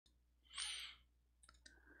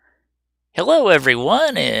Hello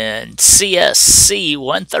everyone in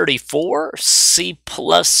CSC-134 C++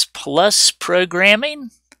 programming.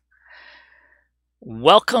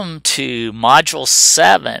 Welcome to Module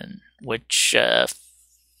 7, which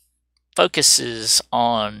focuses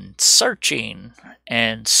on searching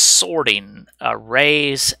and sorting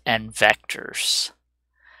arrays and vectors.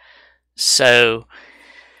 So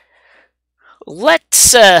let's,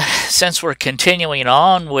 since we're continuing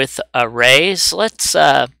on with arrays, let's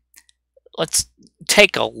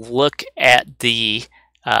take a look at the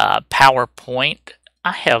PowerPoint.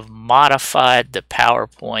 I have modified the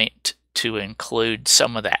PowerPoint to include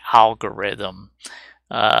some of the algorithm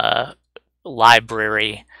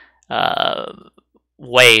library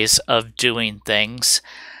ways of doing things.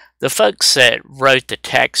 The folks that wrote the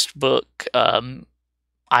textbook,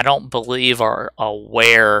 I don't believe are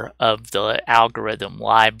aware of the algorithm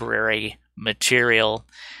library material.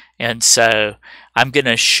 And so I'm going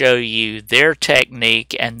to show you their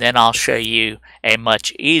technique, and then I'll show you a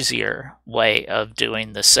much easier way of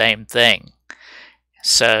doing the same thing.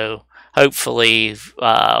 So hopefully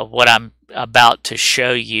what I'm about to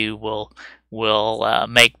show you will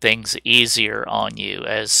make things easier on you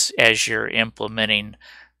as you're implementing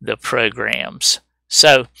the programs.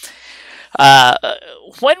 So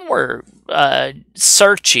when we're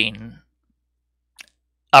searching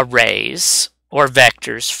arrays, or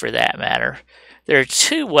vectors for that matter, there are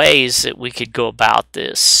two ways that we could go about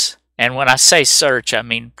this. And when I say search, I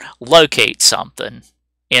mean locate something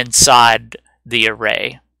inside the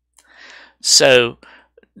array. So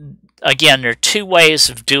again, there are two ways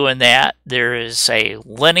of doing that. There is a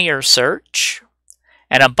linear search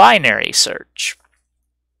and a binary search.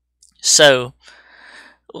 So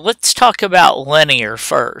let's talk about linear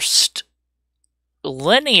first.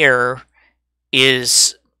 Linear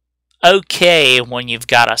is okay when you've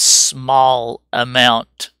got a small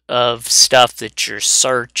amount of stuff that you're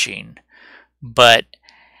searching, but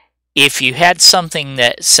if you had something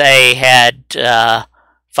that, say, had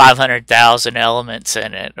 500,000 elements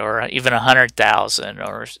in it, or even 100,000,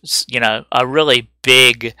 or a really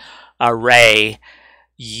big array,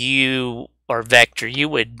 or vector, you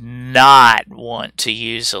would not want to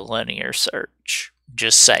use a linear search.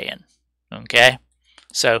 Just saying. Okay,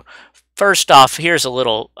 so first off, here's a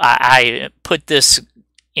little, I put this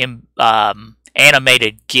in,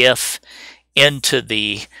 animated GIF into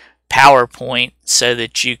the PowerPoint so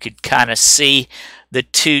that you could kind of see the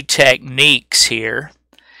two techniques here.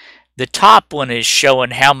 The top one is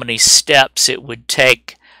showing how many steps it would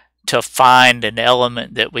take to find an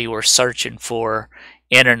element that we were searching for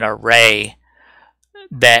in an array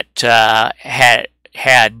that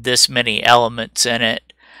had this many elements in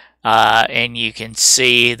it. And you can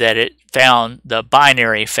see that the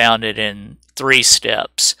binary found it in 3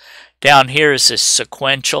 steps. Down here is a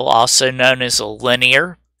sequential, also known as a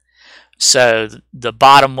linear. So the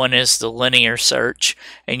bottom one is the linear search,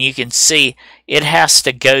 and you can see it has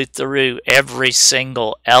to go through every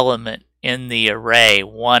single element in the array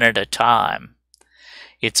one at a time.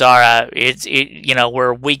 It's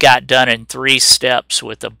where we got done in 3 steps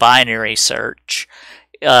with the binary search.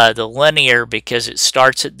 The linear, because it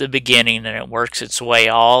starts at the beginning and it works its way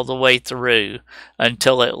all the way through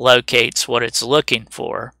until it locates what it's looking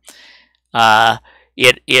for.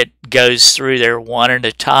 It goes through there one at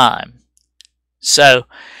a time. So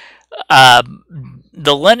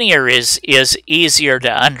the linear is easier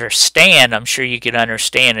to understand. I'm sure you could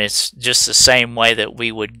understand. It's just the same way that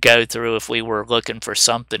we would go through if we were looking for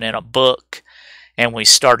something in a book. And we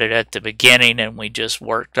started at the beginning and we just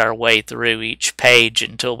worked our way through each page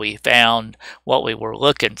until we found what we were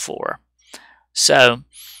looking for. So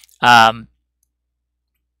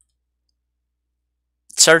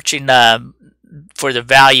searching for the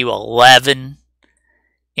value 11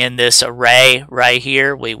 in this array right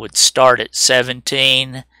here, we would start at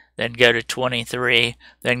 17, then go to 23,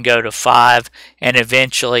 then go to 5, and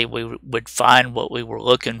eventually we would find what we were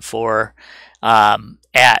looking for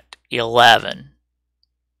at 11.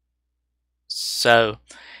 So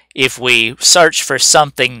if we search for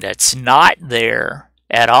something that's not there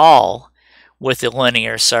at all with the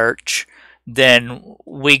linear search, then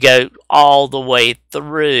we go all the way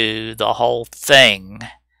through the whole thing.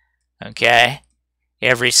 Okay?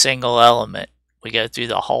 Every single element. We go through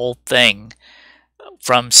the whole thing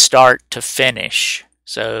from start to finish.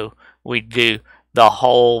 So we do the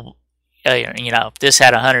whole, if this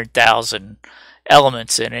had 100,000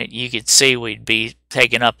 elements in it, you could see we'd be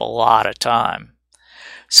taking up a lot of time.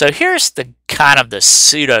 So here's the kind of the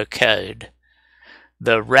pseudocode,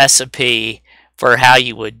 the recipe for how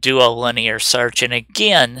you would do a linear search. And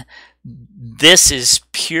again, this is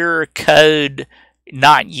pure code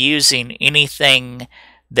not using anything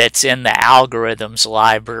that's in the algorithms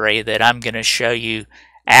library that I'm going to show you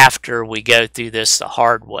after we go through this the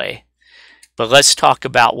hard way. But let's talk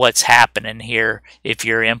about what's happening here if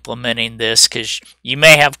you're implementing this, because you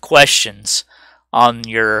may have questions on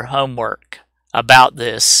your homework about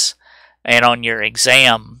this and on your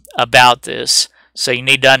exam about this. So you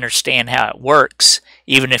need to understand how it works,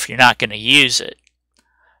 even if you're not going to use it.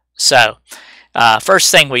 So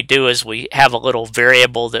first thing we do is we have a little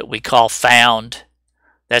variable that we call found.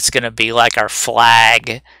 That's going to be like our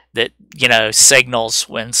flag that, you know, signals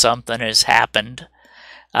when something has happened.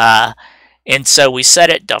 And so we set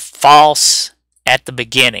it to false at the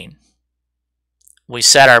beginning. We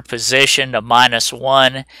set our position to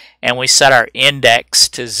 -1, and we set our index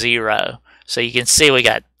to 0. So you can see we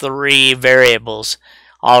got 3 variables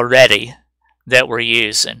already that we're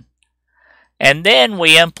using. And then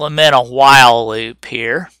we implement a while loop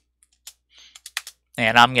here.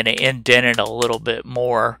 And I'm going to indent it a little bit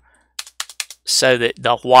more so that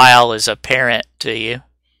the while is apparent to you.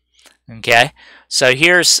 Okay, so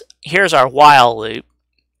here's our while loop,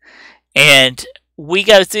 and we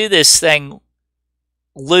go through this thing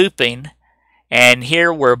looping, and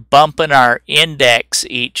here we're bumping our index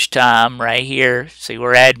each time right here. See,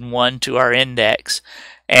 we're adding 1 to our index,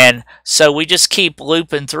 and so we just keep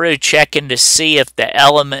looping through, checking to see if the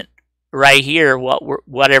element right here,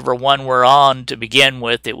 whatever one we're on to begin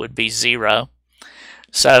with, it would be 0.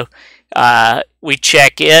 So we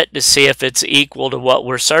check it to see if it's equal to what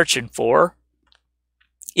we're searching for.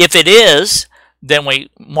 If it is, then we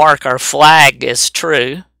mark our flag as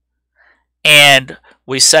true, and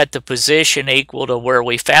we set the position equal to where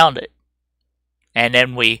we found it, and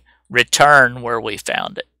then we return where we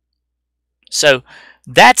found it. So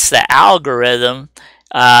that's the algorithm.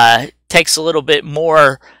 Takes a little bit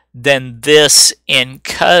more than this in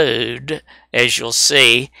code, as you'll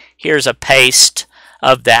see. Here's a paste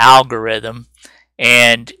of the algorithm,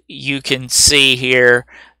 and you can see here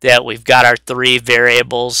that we've got our 3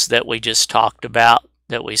 variables that we just talked about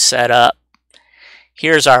that we set up.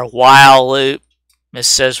 Here's our while loop. It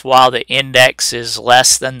says while the index is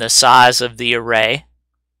less than the size of the array,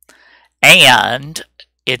 and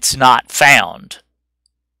it's not found.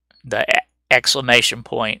 The exclamation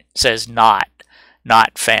point says not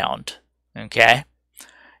found. Okay,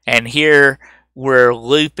 and here we're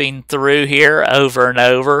looping through here over and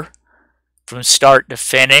over from start to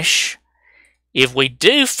finish. If we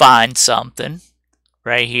do find something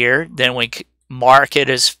right here, then we mark it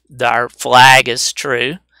as our flag is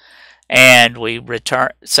true, and we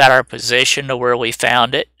set our position to where we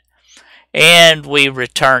found it, and we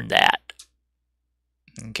return that.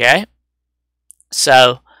 Okay,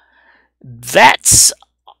 so that's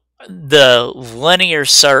the linear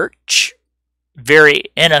search. Very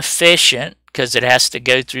inefficient because it has to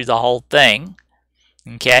go through the whole thing.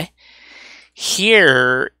 Okay,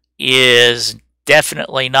 here is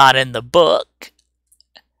definitely not in the book,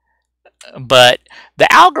 but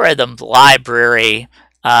the algorithm library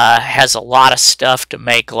has a lot of stuff to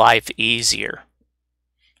make life easier.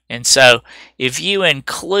 And so if you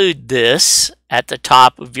include this at the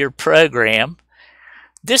top of your program,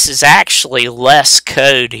 this is actually less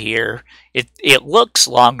code here. It looks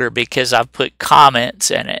longer because I've put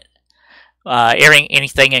comments in it.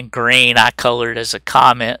 Anything in green I colored as a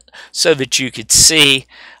comment so that you could see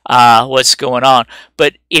what's going on.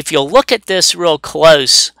 But if you look at this real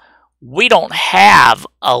close, we don't have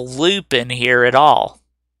a loop in here at all.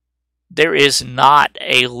 There is not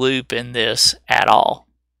a loop in this at all.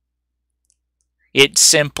 It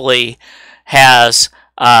simply has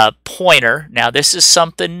a pointer. Now this is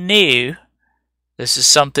something new. This is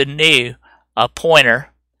something new, a pointer.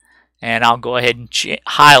 And I'll go ahead and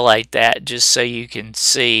highlight that just so you can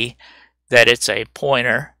see that it's a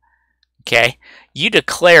pointer. Okay, you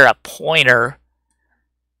declare a pointer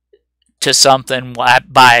to something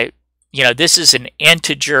by, this is an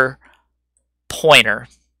integer pointer.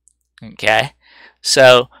 Okay,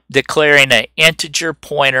 so declaring an integer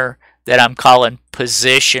pointer that I'm calling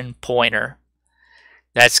position pointer.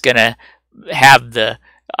 That's going to have the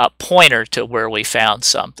pointer to where we found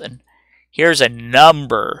something. Here's a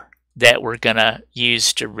number that we're going to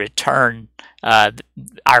use to return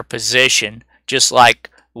our position, just like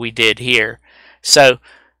we did here. So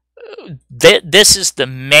this is the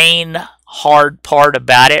main hard part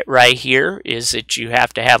about it right here, is that you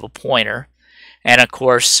have to have a pointer. And of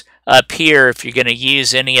course up here, if you're going to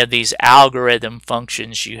use any of these algorithm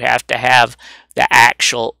functions, you have to have the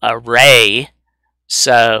actual array.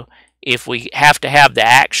 So if we have to have the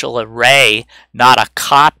actual array, not a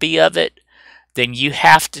copy of it, then you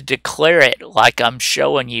have to declare it like I'm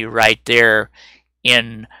showing you right there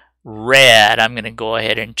in red. I'm going to go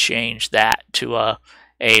ahead and change that to a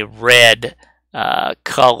red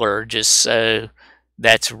color, just so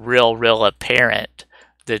that's real apparent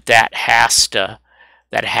that has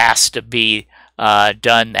to be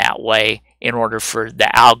done that way in order for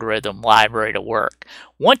the algorithm library to work.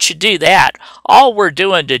 Once you do that, all we're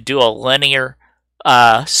doing to do a linear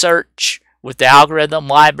search with the algorithm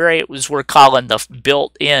library, we're calling the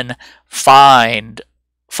built-in find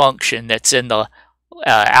function that's in the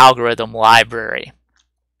algorithm library.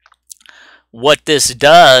 What this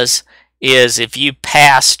does is, if you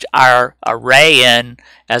passed our array in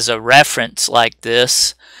as a reference like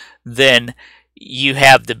this, then you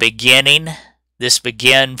have the beginning. This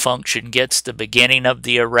begin function gets the beginning of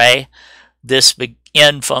the array. This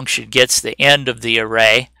end function gets the end of the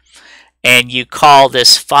array. And you call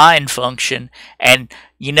this find function, and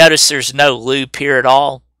you notice there's no loop here at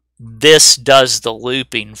all. This does the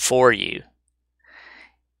looping for you.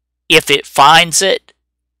 If it finds it,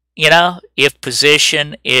 if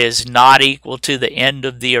position is not equal to the end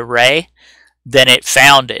of the array, then it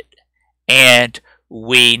found it. And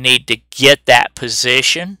we need to get that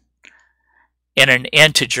position in an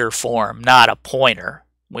integer form, not a pointer.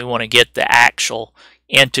 We want to get the actual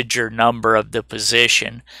integer number of the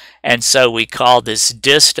position. And so we call this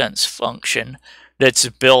distance function that's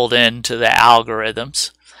built into the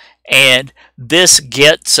algorithms. And this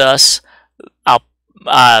gets us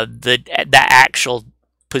the actual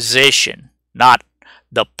position, not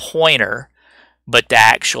the pointer, but the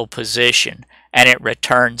actual position, and it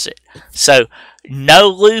returns it. So no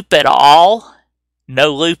loop at all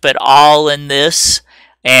in this.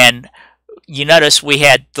 And you notice we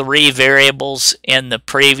had 3 variables in the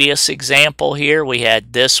previous example here. We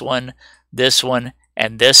had this one,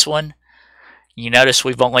 and this one. You notice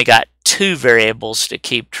we've only got 2 variables to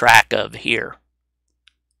keep track of here.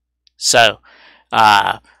 So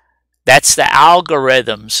that's the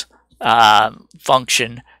algorithms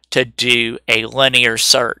function to do a linear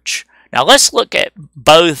search. Now let's look at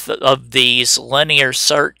both of these linear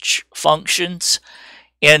search functions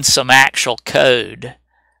in some actual code.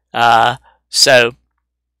 So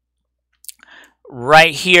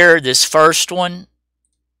right here, this first one,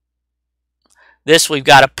 we've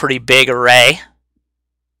got a pretty big array,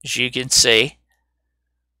 as you can see.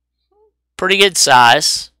 Pretty good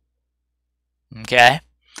size. Okay.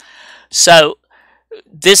 So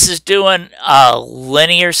this is doing a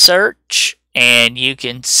linear search, and you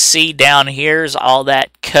can see down here is all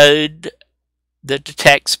that code that the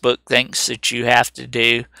textbook thinks that you have to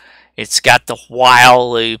do. It's got the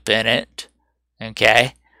while loop in it.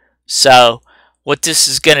 Okay, so what this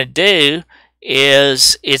is going to do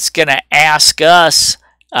is it's going to ask us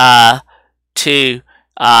to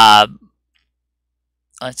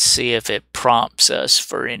let's see if it prompts us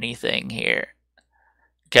for anything here.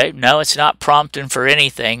 Okay, no, it's not prompting for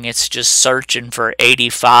anything. It's just searching for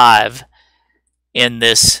 85 in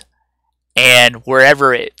this, and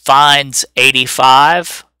wherever it finds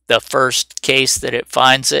 85, the first case that it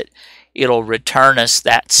finds it, it'll return us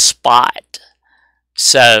that spot.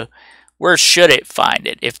 So where should it find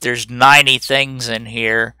it? If there's 90 things in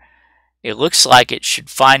here, it looks like it should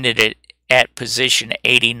find it at position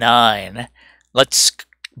 89. Let's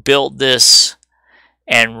build this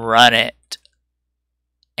and run it.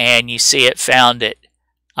 And you see it found it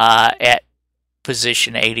at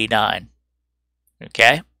position 89.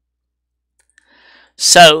 Okay?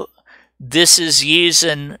 So this is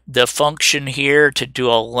using the function here to do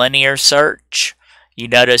a linear search. You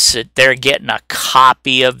notice that they're getting a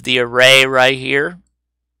copy of the array right here.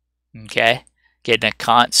 Okay? Getting a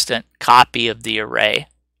constant copy of the array.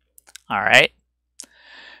 Alright?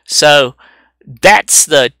 So that's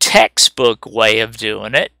the textbook way of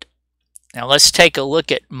doing it. Now let's take a look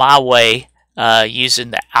at my way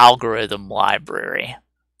using the algorithm library.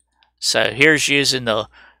 So here's using the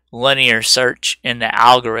linear search in the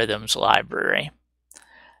algorithms library.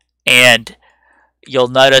 And you'll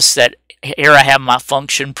notice that here I have my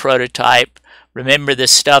function prototype. Remember the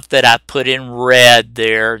stuff that I put in red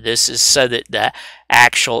there. This is so that the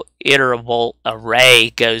actual iterable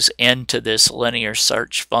array goes into this linear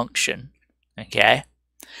search function. Okay.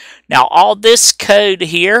 Now all this code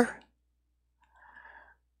here,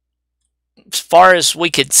 as far as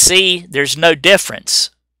we could see, there's no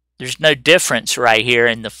difference. There's no difference right here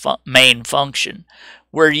in the main function.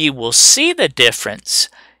 Where you will see the difference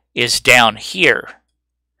is down here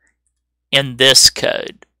in this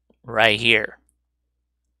code right here.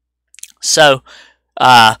 So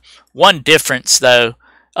one difference though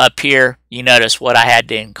up here, you notice what I had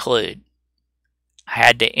to include. I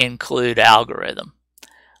had to include algorithm.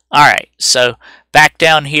 Alright, so back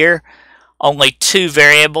down here, only 2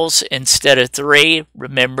 variables instead of 3.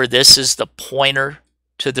 Remember, this is the pointer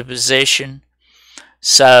to the position.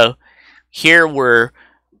 So here we're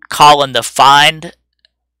calling the find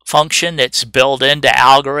function that's built into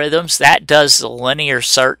algorithms. That does the linear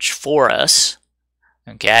search for us.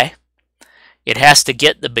 Okay? It has to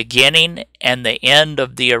get the beginning and the end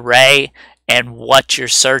of the array and what you're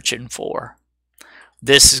searching for.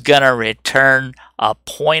 This is going to return a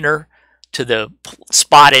pointer to the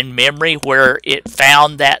spot in memory where it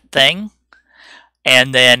found that thing.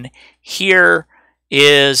 And then here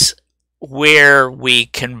is where we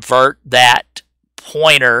convert that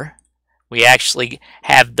pointer. We actually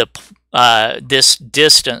have the this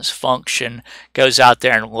distance function goes out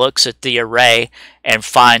there and looks at the array and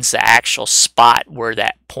finds the actual spot where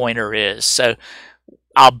that pointer is. So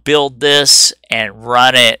I'll build this and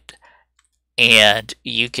run it, and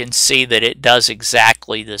you can see that it does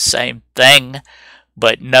exactly the same thing,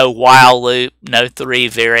 but no while loop, no 3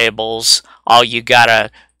 variables. All you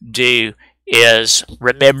gotta do is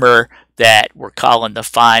remember that we're calling the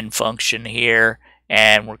find function here,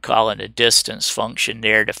 and we're calling a distance function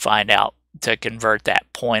there to find out, to convert that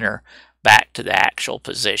pointer back to the actual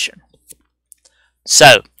position.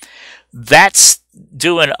 So that's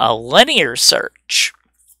doing a linear search.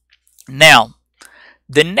 Now,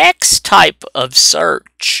 the next type of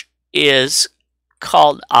search is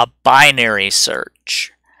called a binary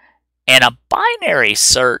search. And a binary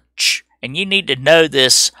search, and you need to know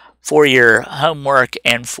this for your homework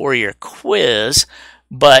and for your quiz,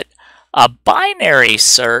 but a binary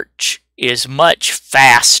search is much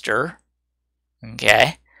faster,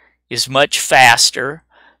 okay? Is much faster,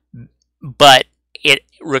 but it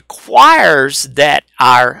requires that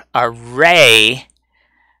our array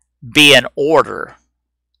be in order.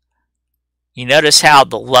 You notice how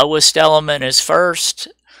the lowest element is first,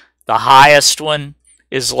 the highest one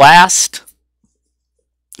is last?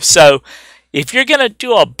 So if you're going to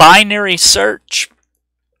do a binary search,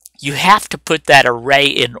 you have to put that array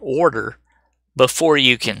in order before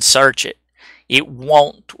you can search it. It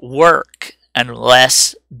won't work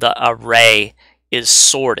unless the array is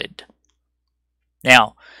sorted.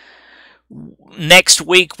 Now, next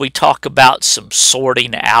week we talk about some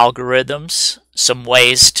sorting algorithms, some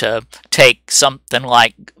ways to take something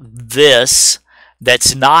like this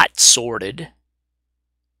that's not sorted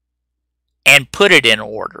and put it in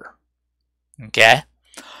order. Okay?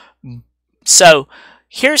 So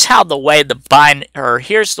here's the way the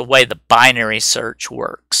binary search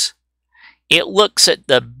works. It looks at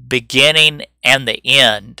the beginning and the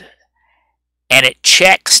end, and it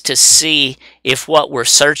checks to see if what we're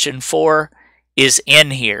searching for is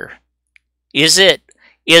in here. Is it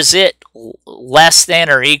less than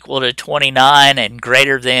or equal to 29 and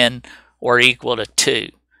greater than or equal to 2?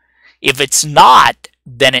 If it's not,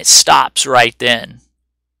 then it stops right then.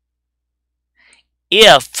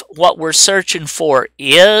 If what we're searching for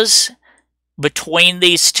is between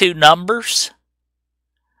these two numbers,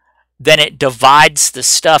 then it divides the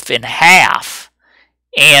stuff in half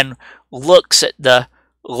and looks at the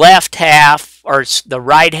left half or the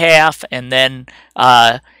right half, and then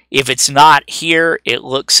if it's not here, it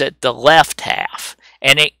looks at the left half,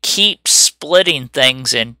 and it keeps splitting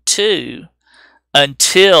things in two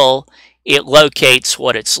until it locates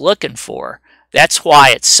what it's looking for. That's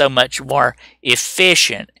why it's so much more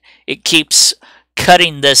efficient. It keeps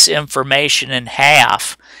cutting this information in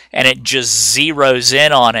half, and it just zeroes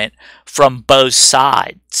in on it from both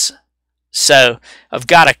sides. So I've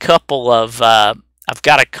got a couple of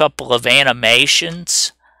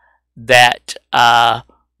animations that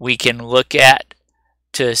we can look at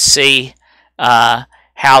to see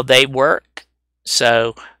how they work.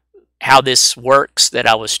 So how this works that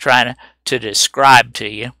I was trying to describe to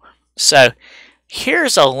you. So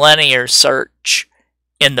here's a linear search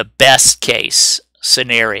in the best case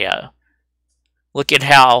scenario. Look at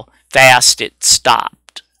how fast it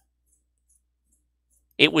stopped.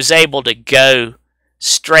 It was able to go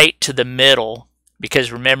straight to the middle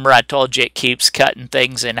because remember I told you it keeps cutting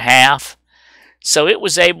things in half. So it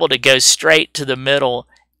was able to go straight to the middle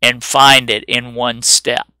and find it in one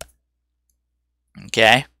step.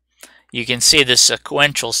 Okay? You can see the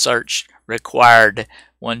sequential search required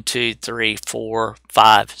 1, 2, 3, 4,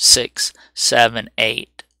 5, 6, 7,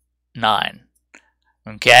 8, 9.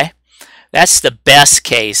 Okay? That's the best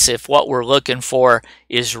case if what we're looking for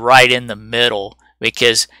is right in the middle,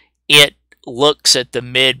 because it looks at the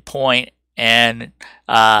midpoint and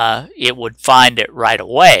it would find it right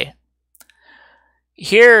away.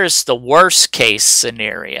 Here's the worst case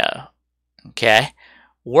scenario. Okay?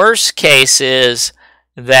 Worst case is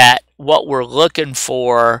that what we're looking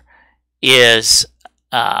for is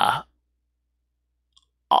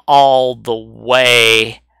all the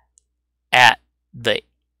way at the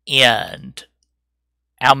end,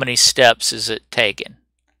 how many steps is it taken?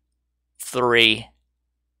 3,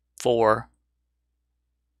 4.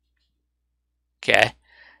 Okay.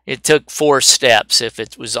 It took 4 steps if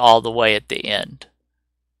it was all the way at the end.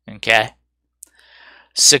 Okay.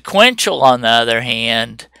 Sequential, on the other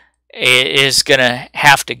hand, is going to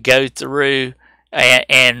have to go through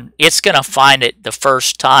and it's going to find it the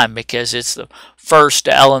first time because it's the first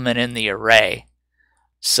element in the array.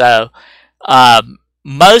 So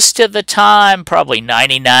most of the time, probably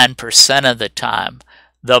 99% of the time,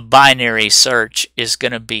 the binary search is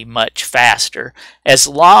going to be much faster, as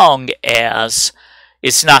long as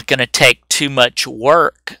it's not going to take too much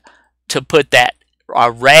work to put that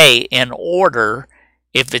array in order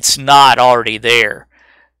if it's not already there.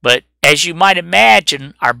 But as you might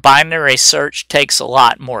imagine, our binary search takes a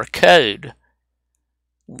lot more code.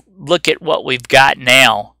 Look at what we've got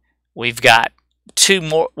now. We've got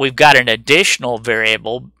an additional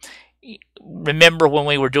variable. Remember when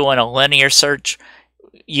we were doing a linear search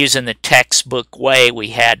using the textbook way, we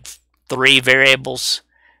had 3 variables.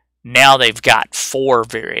 Now they've got 4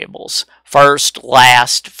 variables: first,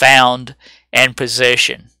 last, found, and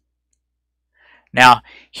position. Now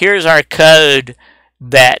here's our code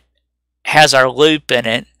that has our loop in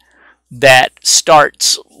it that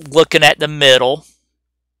starts looking at the middle.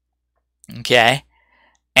 Okay,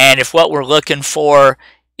 and if what we're looking for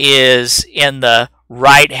is in the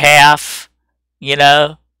right half, we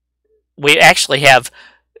actually have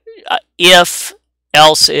if,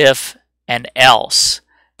 else if, and else.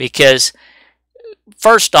 Because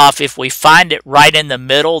first off, if we find it right in the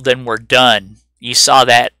middle, then we're done. You saw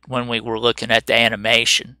that when we were looking at the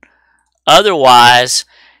animation. Otherwise,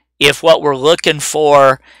 if what we're looking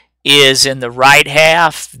for is in the right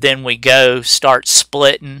half, then we go start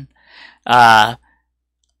splitting.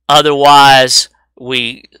 Otherwise,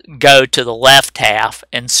 we go to the left half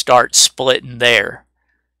and start splitting there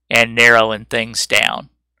and narrowing things down.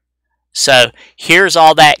 So here's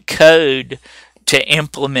all that code to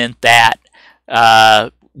implement that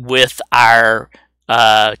with our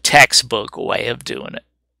textbook way of doing it.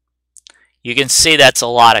 You can see that's a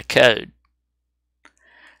lot of code.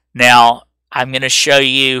 Now I'm going to show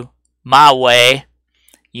you my way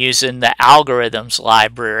using the algorithms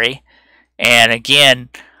library, and again,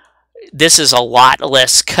 this is a lot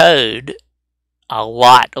less code. How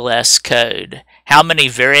many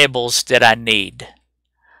variables did I need?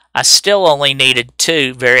 I still only needed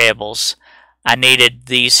 2 variables. I needed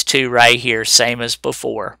these 2 right here, same as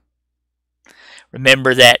before.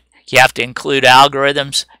 Remember that you have to include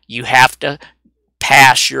algorithms. You have to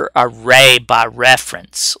pass your array by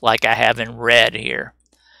reference, like I have in red here.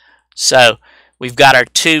 So we've got our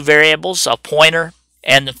 2 variables, a pointer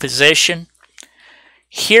and the position.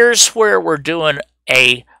 Here's where we're doing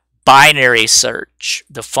a binary search.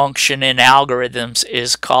 The function in algorithms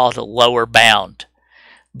is called a lower bound.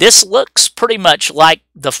 This looks pretty much like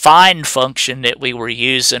the find function that we were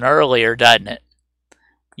using earlier, doesn't it?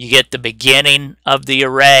 You get the beginning of the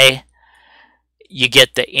array, you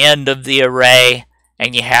get the end of the array,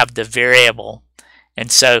 and you have the variable. And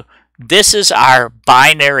so this is our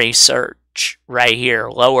binary search right here,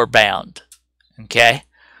 lower bound. Okay?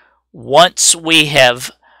 Once we have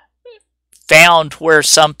found where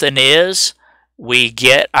something is, we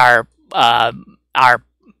get our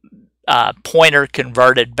pointer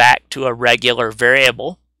converted back to a regular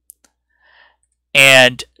variable,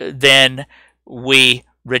 and then we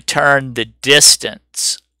return the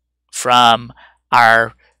distance from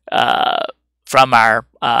our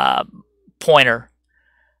pointer.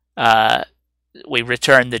 We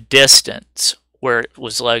return the distance where it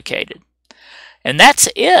was located, and that's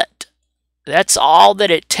it. That's all that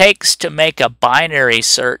it takes to make a binary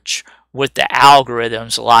search with the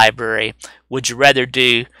algorithms library. Would you rather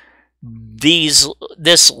do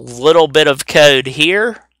this little bit of code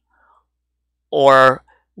here, or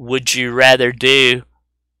would you rather do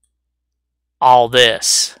all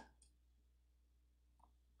this?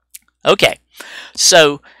 Okay,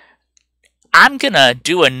 so I'm gonna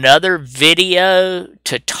do another video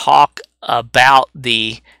to talk about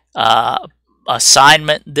the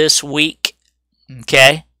assignment this week.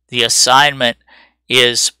 Okay, the assignment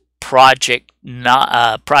is project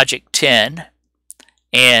 10,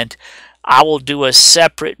 and I will do a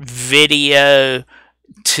separate video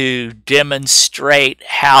to demonstrate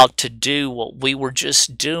how to do what we were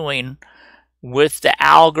just doing with the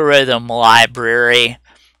algorithm library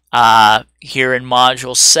here in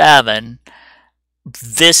Module 7.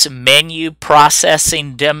 This menu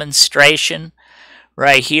processing demonstration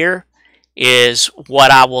right here is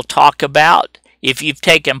what I will talk about. If you've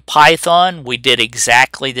taken Python, we did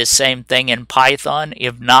exactly the same thing in Python.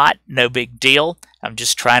 If not, no big deal. I'm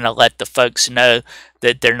just trying to let the folks know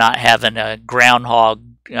that they're not having a Groundhog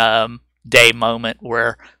Day moment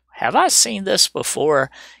where, have I seen this before?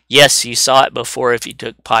 Yes, you saw it before if you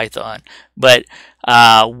took Python. But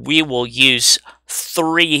we will use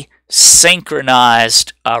 3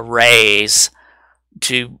 synchronized arrays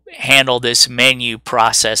to handle this menu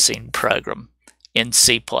processing program in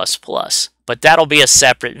C++. But that'll be a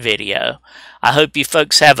separate video. I hope you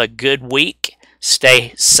folks have a good week.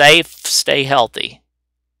 Stay safe, stay healthy.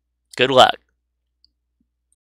 Good luck.